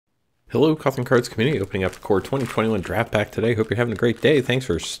Hello, Cothern Cards community, opening up the Core 2021 draft pack today. Hope you're having a great day. Thanks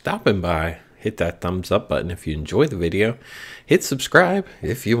for stopping by. Hit that thumbs up button if you enjoyed the video. Hit subscribe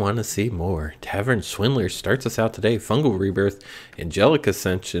if you want to see more. Tavern Swindler starts us out today. Fungal Rebirth, Angelic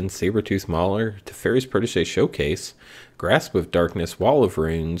Ascension, Sabertooth Mauler, Teferi's Protege Showcase, Grasp of Darkness, Wall of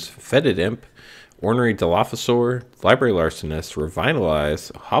Runes, Fetid Imp, Ornery Dilophosaur, Library Larcenist, Revitalize,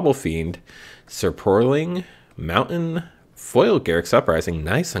 Hobble Fiend, Serporling, Mountain, Foil Garrick's Uprising,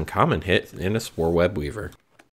 nice uncommon hit, and a Spore Web Weaver.